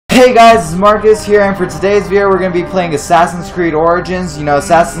Hey guys, it's Marcus here, and for today's video we're going to be playing Assassin's Creed Origins. You know,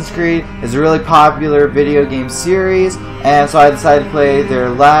 Assassin's Creed is a really popular video game series, and so I decided to play their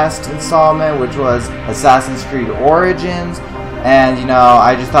last installment, which was Assassin's Creed Origins. And you know,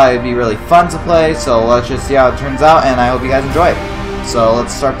 I just thought it'd be really fun to play, so let's just see how it turns out, and I hope you guys enjoy it. So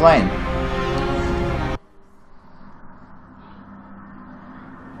let's start playing.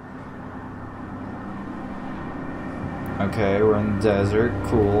 Okay, we're in the desert.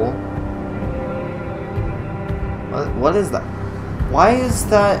 Cool. What is that? Why is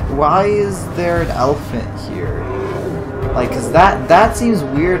there an elephant here? Like, cause that seems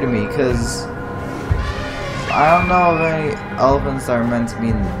weird to me, cause I don't know of any elephants that are meant to be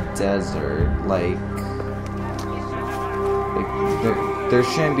in the desert. Like there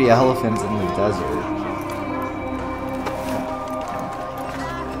shouldn't be elephants in the desert.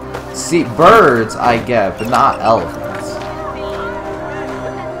 See, birds I get, but not elephants.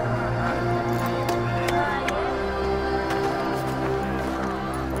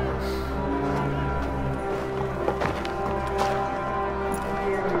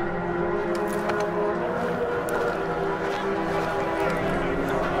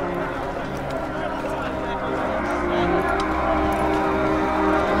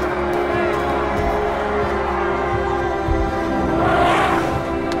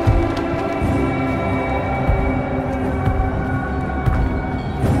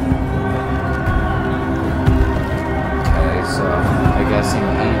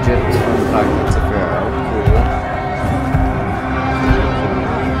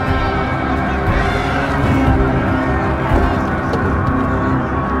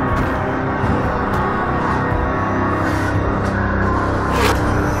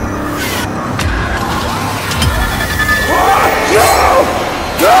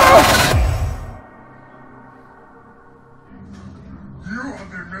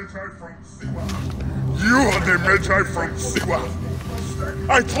 You are the Magi from Siwa.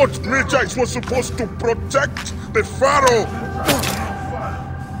 I thought Magi was supposed to protect the Pharaoh.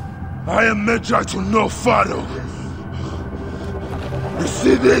 I am Magi to no Pharaoh. You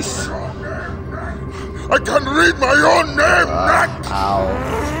see this? I can read my own name. Ow.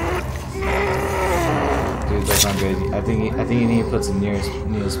 Dude, that's not good. I think you need to put some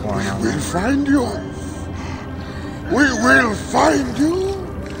Neosporin on. We'll find you. We will find you.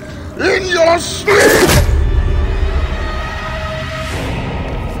 In your sleep!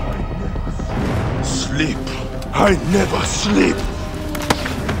 Sleep? I never sleep.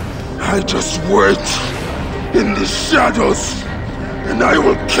 I just wait in the shadows, and I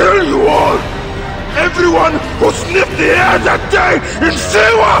will kill you all. Everyone who sniffed the air that day in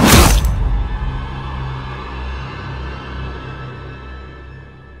Siwa!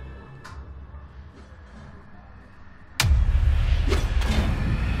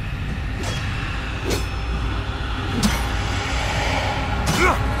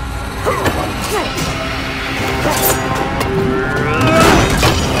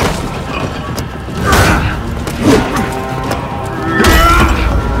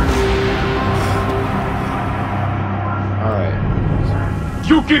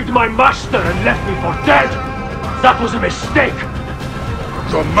 You killed my master and left me for dead! That was a mistake!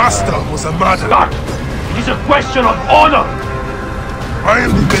 Your master was a murderer! It is a question of honor! I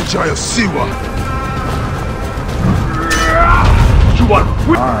am the Magi of Siwa! You are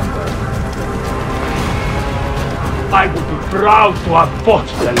weak! I would be proud to have fought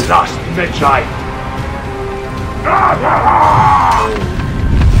the last Magi!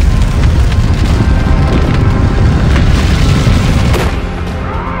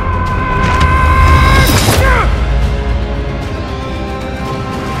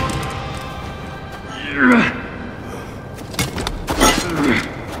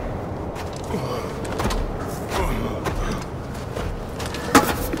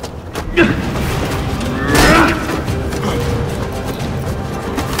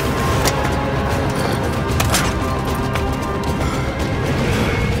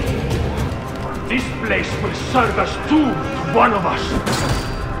 This place will serve as tomb to one of us.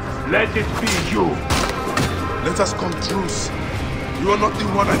 Let it be you. Let us come truce. You are not the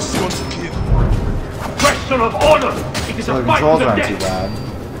one I sworn to kill. Question of honor. It is a fight to the death. Too bad.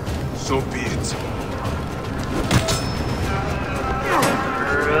 So be it.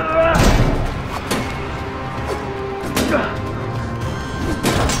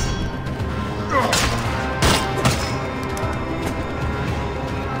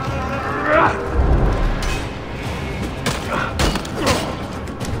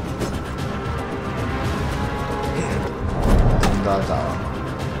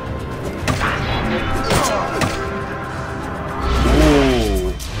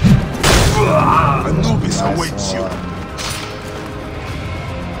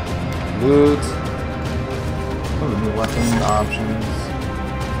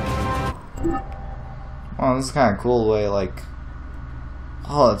 this is kind of cool way, like,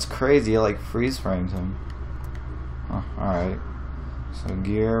 oh, that's crazy, it like freeze frames him. Huh, alright. So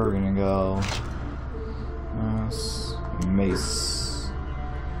gear, we're gonna go mace.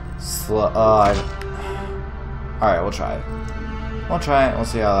 Alright, we'll try it. We'll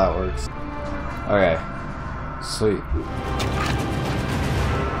see how that works. Okay. Sweet.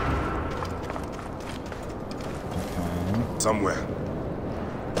 Okay. Somewhere.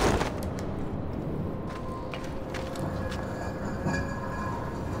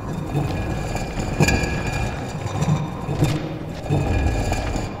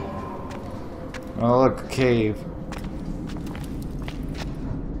 Oh, look, a cave.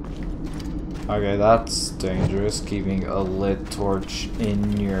 Okay, that's dangerous, keeping a lit torch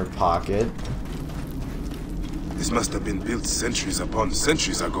in your pocket. This must have been built centuries upon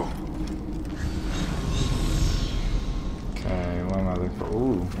centuries ago. Okay, what am I looking for?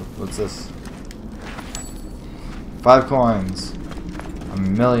 Ooh, what's this? 5 coins. I'm a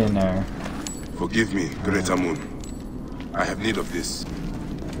millionaire. Forgive me, Greta Moon. I have need of this.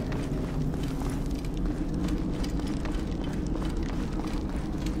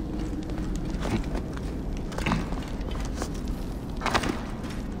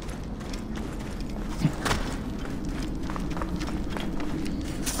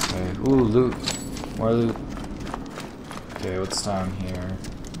 Ooh, loot. More loot. Okay, what's down here?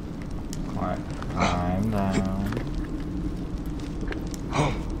 Climb down.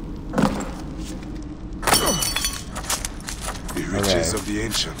 The riches of the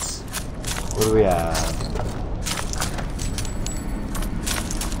ancients. What do we have?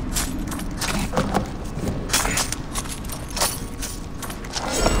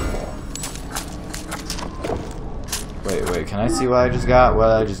 Wait, can I see what I just got? What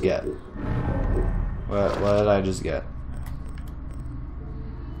did I just get? What did I just get?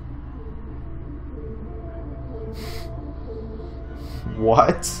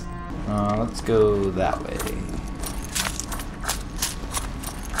 What? Let's go that way.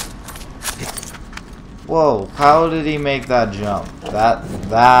 Whoa, how did he make that jump?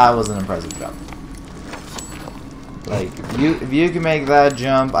 That was an impressive jump. Like, if you can make that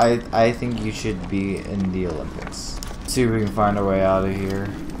jump, I think you should be in the Olympics. Let's see if we can find our way out of here.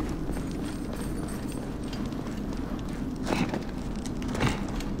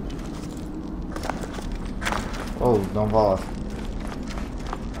 Oh, don't fall off.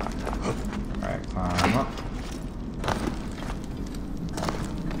 Alright, climb up.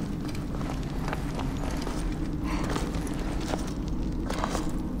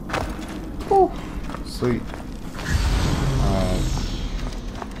 Woo! Sweet. Alright.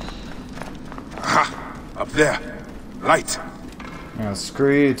 Aha! Up there! Light! Yeah,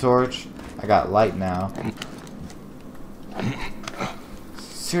 screw you, torch. I got light now.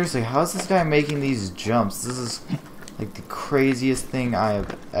 Seriously, how is this guy making these jumps? This is like the craziest thing I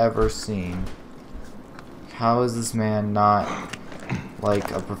have ever seen. How is this man not like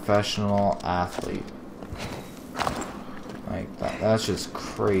a professional athlete? Like that's just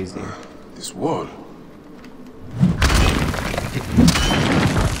crazy. This wall.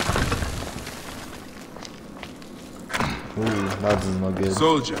 Ooh, that doesn't look good.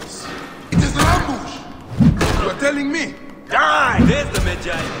 Soldiers. It is an ambush! You are telling me? Die! There's the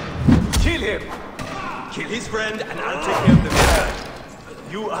Medjay. Kill him! Kill his friend and I'll take care of the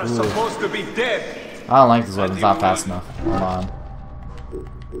Medjay. You are supposed to be dead! I don't like this weapon, it's not fast enough. Hold on.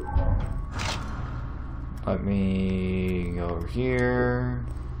 Let me go over here.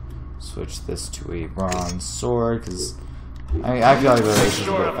 Switch this to a bronze sword, because I feel like the race is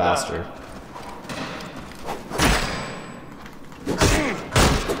a bit faster.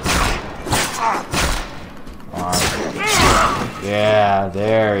 Yeah,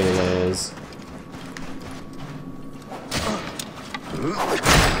 there it is.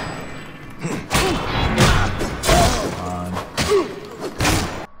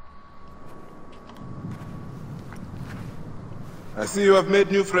 I see you have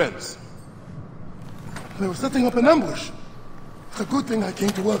made new friends. They were setting up an ambush. It's a good thing I came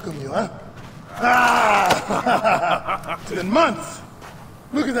to welcome you, huh? Ah! It's been months.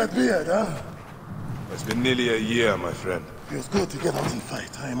 Look at that beard, huh? It's been nearly a year, my friend. Feels good to get out and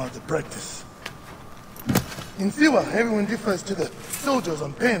fight. I am out of practice. In Siwa, everyone defers to the soldiers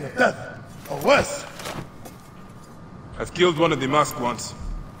on pain of death, or worse. I've killed one of the masked ones.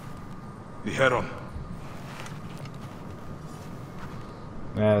 The Heron.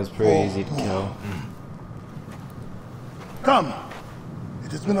 Yeah, it was pretty easy to kill. Come.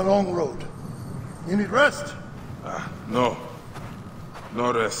 It has been a long road. You need rest? No.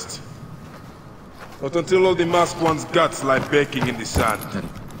 No rest. Not until all the masked ones' guts lie baking in the sand.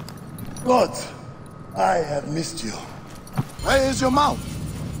 Gods. I have missed you. Where is your mount?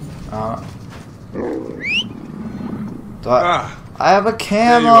 I have a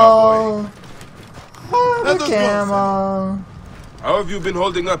camel. I have a camel. How have you been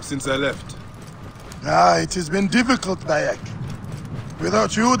holding up since I left? It has been difficult, Bayek.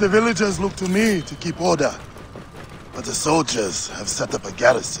 Without you, the villagers look to me to keep order. But the soldiers have set up a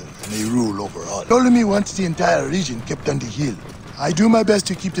garrison, and they rule over all. Ptolemy wants the entire region kept on the hill. I do my best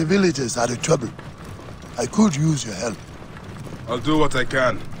to keep the villagers out of trouble. I could use your help. I'll do what I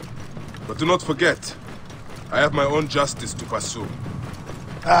can. But do not forget, I have my own justice to pursue.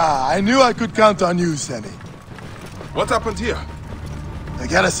 I knew I could count on you, Sammy. What happened here? The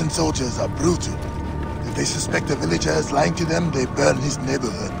garrison soldiers are brutal. If they suspect a villager is lying to them, they burn his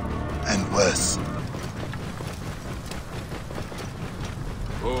neighborhood. And worse.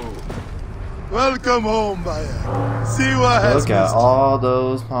 Oh. Welcome home, Bayek. See what has Look at missed. all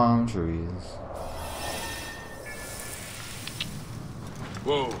those palm trees.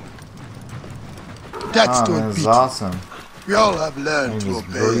 Whoa. That's Oh, to man, this is beat. awesome. We all have learned to Just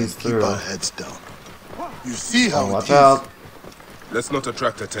obey breeze and keep through. our heads down. You see how it Watch is. out. Let's not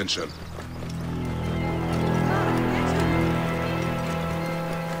attract attention.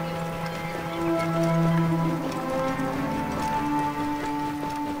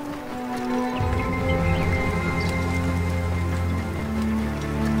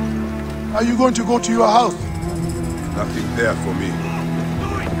 Are you going to go to your house? Nothing there for me.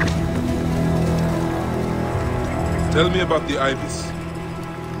 Tell me about the Ibis.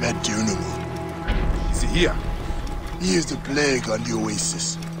 Medunamun. Is he here? He is the plague on the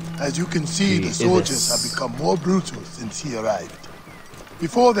oasis. As you can see, the soldiers have become more brutal since he arrived.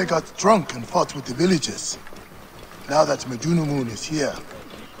 Before they got drunk and fought with the villagers. Now that Medunamun is here,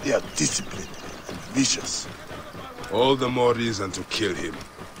 they are disciplined and vicious. All the more reason to kill him.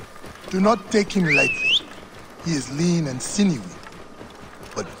 Do not take him lightly. He is lean and sinewy,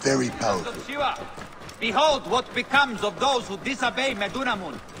 but very powerful. Shiva, behold what becomes of those who disobey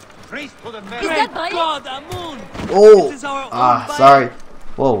Medunamun. Priest to the Is that Bayek? God, Amun! Oh! It is our own Bayek. Sorry.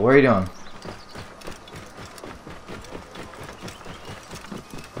 Whoa, what are you doing?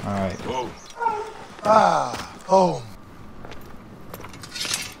 Alright. Whoa. Home.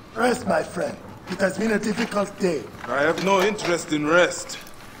 Rest, my friend. It has been a difficult day. I have no interest in rest.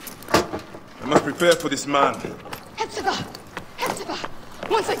 I must prepare for this man. Hepzibah! Hepzibah!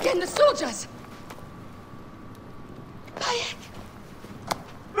 Once again, the soldiers! Bayek!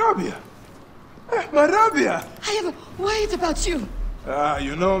 Rabia! My Rabia! I am worried about you.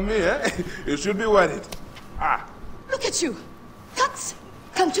 You know me, eh? You should be worried. Look at you. Cuts?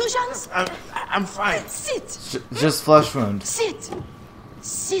 Contusions? I'm fine. Sit! Just flesh wound. Sit!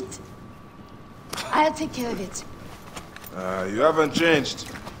 Sit! I'll take care of it. You haven't changed.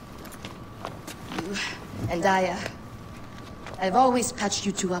 And I've always patched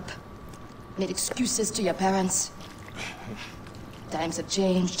you two up. Made excuses to your parents. Times have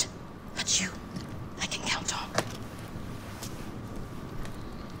changed. But you, I can count on.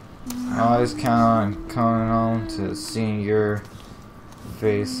 I always count on coming home to seeing your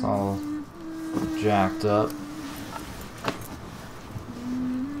face all jacked up.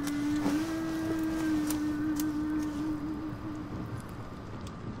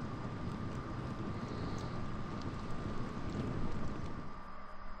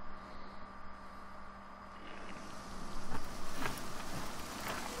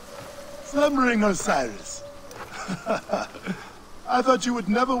 Slumbering Osiris. I thought you would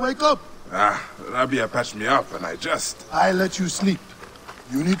never wake up. Rabia patched me up and I let you sleep.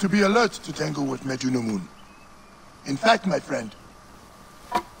 You need to be alert to tangle with Medunamun. In fact, my friend,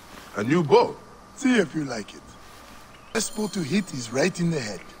 A new bow? see if you like it. Best bow to hit is right in the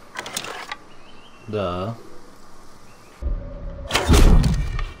head. Duh.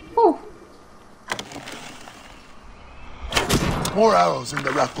 More arrows in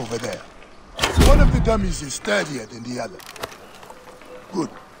the rack over there. One of the dummies is sturdier than the other. Good.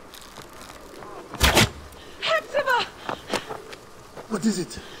 Hepzibah! What is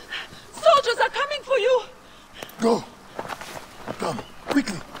it? Soldiers are coming for you! Go. Come,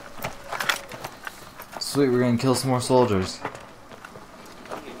 quickly. Sweet, we're gonna kill some more soldiers.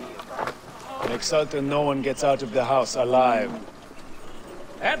 Make certain no one gets out of the house alive.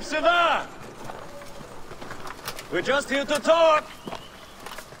 Hepzibah! We're just here to talk!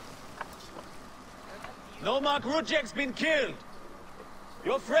 Nomarch Rujek's been killed!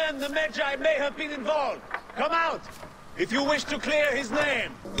 Your friend, the Magi, may have been involved! Come out! If you wish to clear his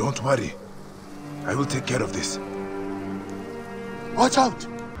name! Don't worry. I will take care of this. Watch out.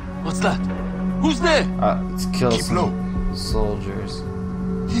 What's that? Who's there? Let's kill Keep some soldiers.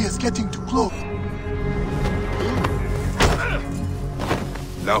 He is getting too close.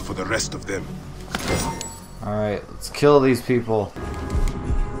 Now for the rest of them. Alright, let's kill these people.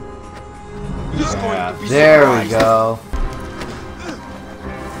 Yeah, there we go.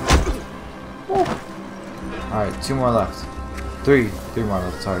 Alright, 2 more left. 3 more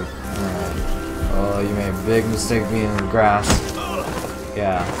left, sorry. Alright. Oh, you made a big mistake being in the grass.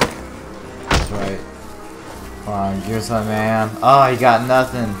 Yeah. That's right. Come on, give me something, man. Oh, you got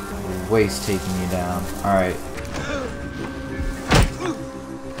nothing. Waste taking you down. Alright.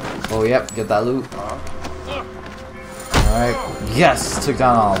 Oh, yep, get that loot. Alright. Yes! Took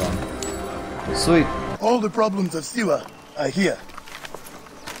down all of them. Sweet. All the problems of Siwa are here.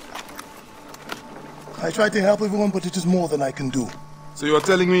 I try to help everyone, but it is more than I can do. So you are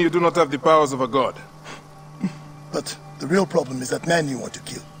telling me you do not have the powers of a god? But the real problem is that man you want to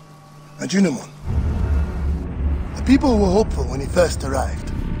kill. And Junimon. The people were hopeful when he first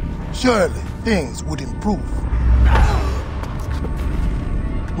arrived. Surely things would improve.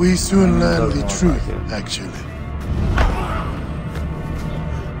 We soon learn the truth, actually.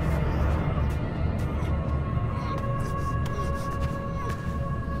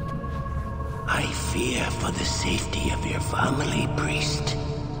 I fear for the safety of your family, priest.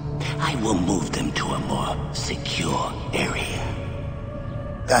 I will move them to a more secure area.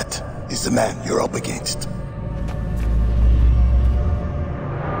 That is the man you're up against.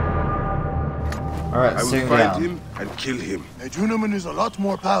 Alright, I will find him and kill him. Junoman is a lot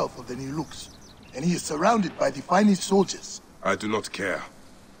more powerful than he looks. And he is surrounded by the finest soldiers. I do not care.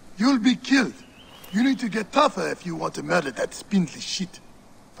 You'll be killed. You need to get tougher if you want to murder that spindly shit.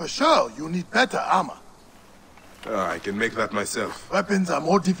 For sure, you'll need better armor. I can make that myself. Weapons are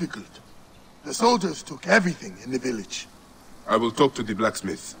more difficult. The soldiers took everything in the village. I will talk to the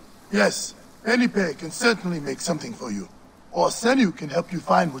blacksmith. Yes, Pennypay can certainly make something for you. Or Senu can help you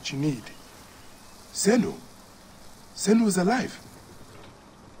find what you need. Senu? Senu is alive.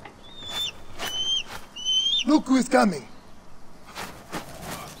 Look who is coming.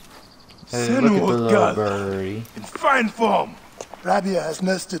 Hey, Senu, look at the old little girl. birdie. In fine form. Rabia has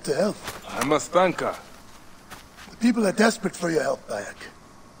nursed it to health. I must thank her. The people are desperate for your help, Bayek.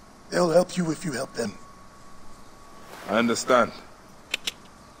 They'll help you if you help them. I understand.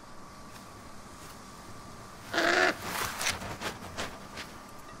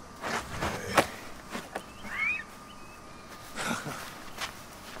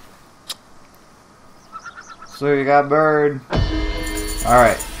 So we got bird.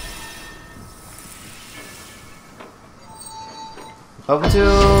 Alright. Level 2.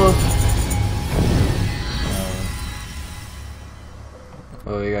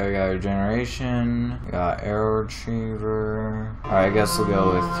 Oh, we got regeneration. We got arrow retriever. Alright, I guess we'll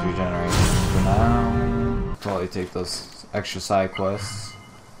go with regeneration for now. Totally take those extra side quests.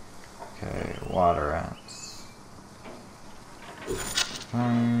 Okay, water rats.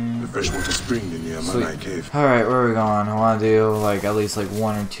 The freshwater spring in the Amanai cave. Alright, where are we going? I want to do like at least like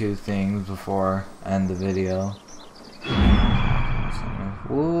 1 or 2 things before I end the video.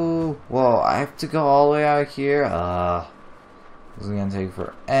 Woo! Whoa, I have to go all the way out here? This is gonna take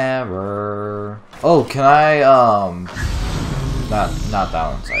forever. Oh, can I, not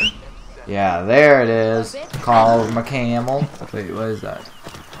that one, sorry. Yeah, there it is. Call my camel. Wait, what is that?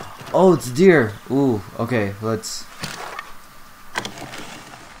 Oh, it's deer. Ooh, okay, let's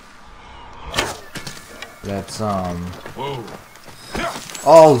Whoa.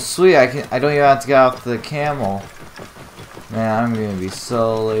 Oh, sweet, I don't even have to get off the camel. Man, I'm gonna be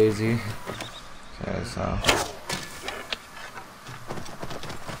so lazy. Okay, so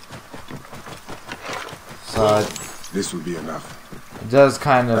This will be enough. it does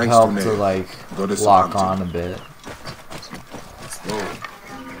kind of Thanks help to to Nate. like Goddess of lock hunting. on a bit. Whoa.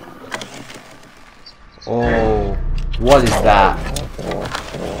 Oh, what is that? Whoa.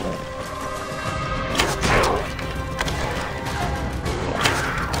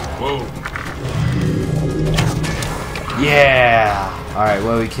 Yeah! Alright,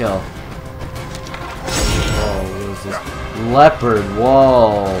 what do we kill? Whoa, what is this? Leopard,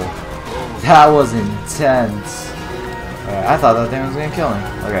 whoa! That was intense. Alright, I thought that thing was gonna kill me.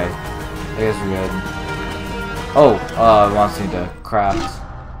 Okay, I guess we're good. Oh, it wants me to craft.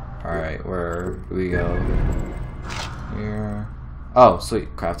 Alright, where do we go? Here. Oh,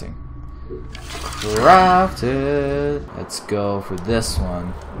 sweet, crafting. Crafted! Let's go for this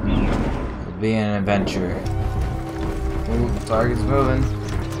one. It'll be an adventure. Ooh, target's moving.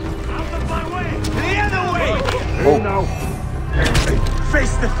 Out of my way! The other way! Oh. Now,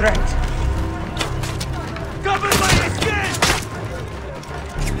 Face the threat! Cover my escape!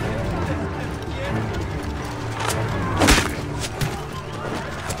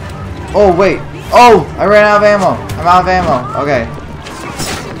 Oh, wait. Oh, I ran out of ammo. I'm out of ammo. Okay.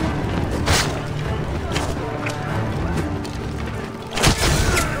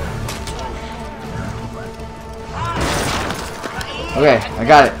 Okay, I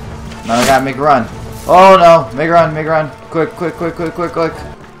got it. Now I gotta make a run. Oh no, make a run, make a run. Quick, quick, quick, quick, quick, quick.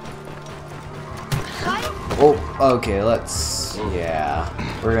 Oh, okay, let's, yeah,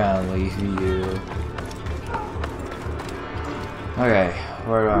 we're gonna leave you. Okay,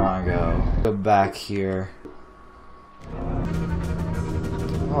 where do I want to go? Go back here.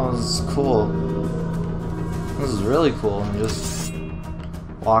 Oh, this is cool. This is really cool. And just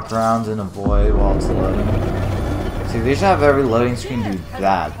walk around and avoid while it's loading. See, they should have every loading screen do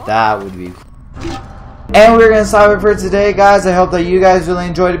that. That would be cool. And we're going to stop it for today, guys. I hope that you guys really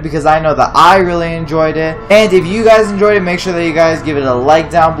enjoyed it because I know that I really enjoyed it. And if you guys enjoyed it, make sure that you guys give it a like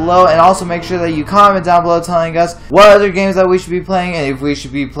down below. And also make sure that you comment down below telling us what other games that we should be playing. And if we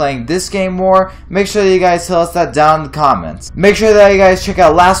should be playing this game more, make sure that you guys tell us that down in the comments. Make sure that you guys check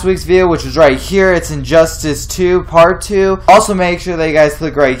out last week's video, which was right here. It's Injustice 2 Part 2. Also make sure that you guys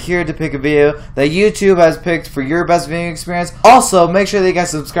click right here to pick a video that YouTube has picked for your best viewing experience. Also make sure that you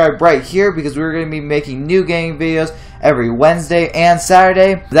guys subscribe right here because we're going to be making new gaming videos every Wednesday and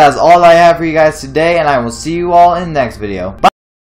Saturday. That is all I have for you guys today, and I will see you all in the next video. Bye!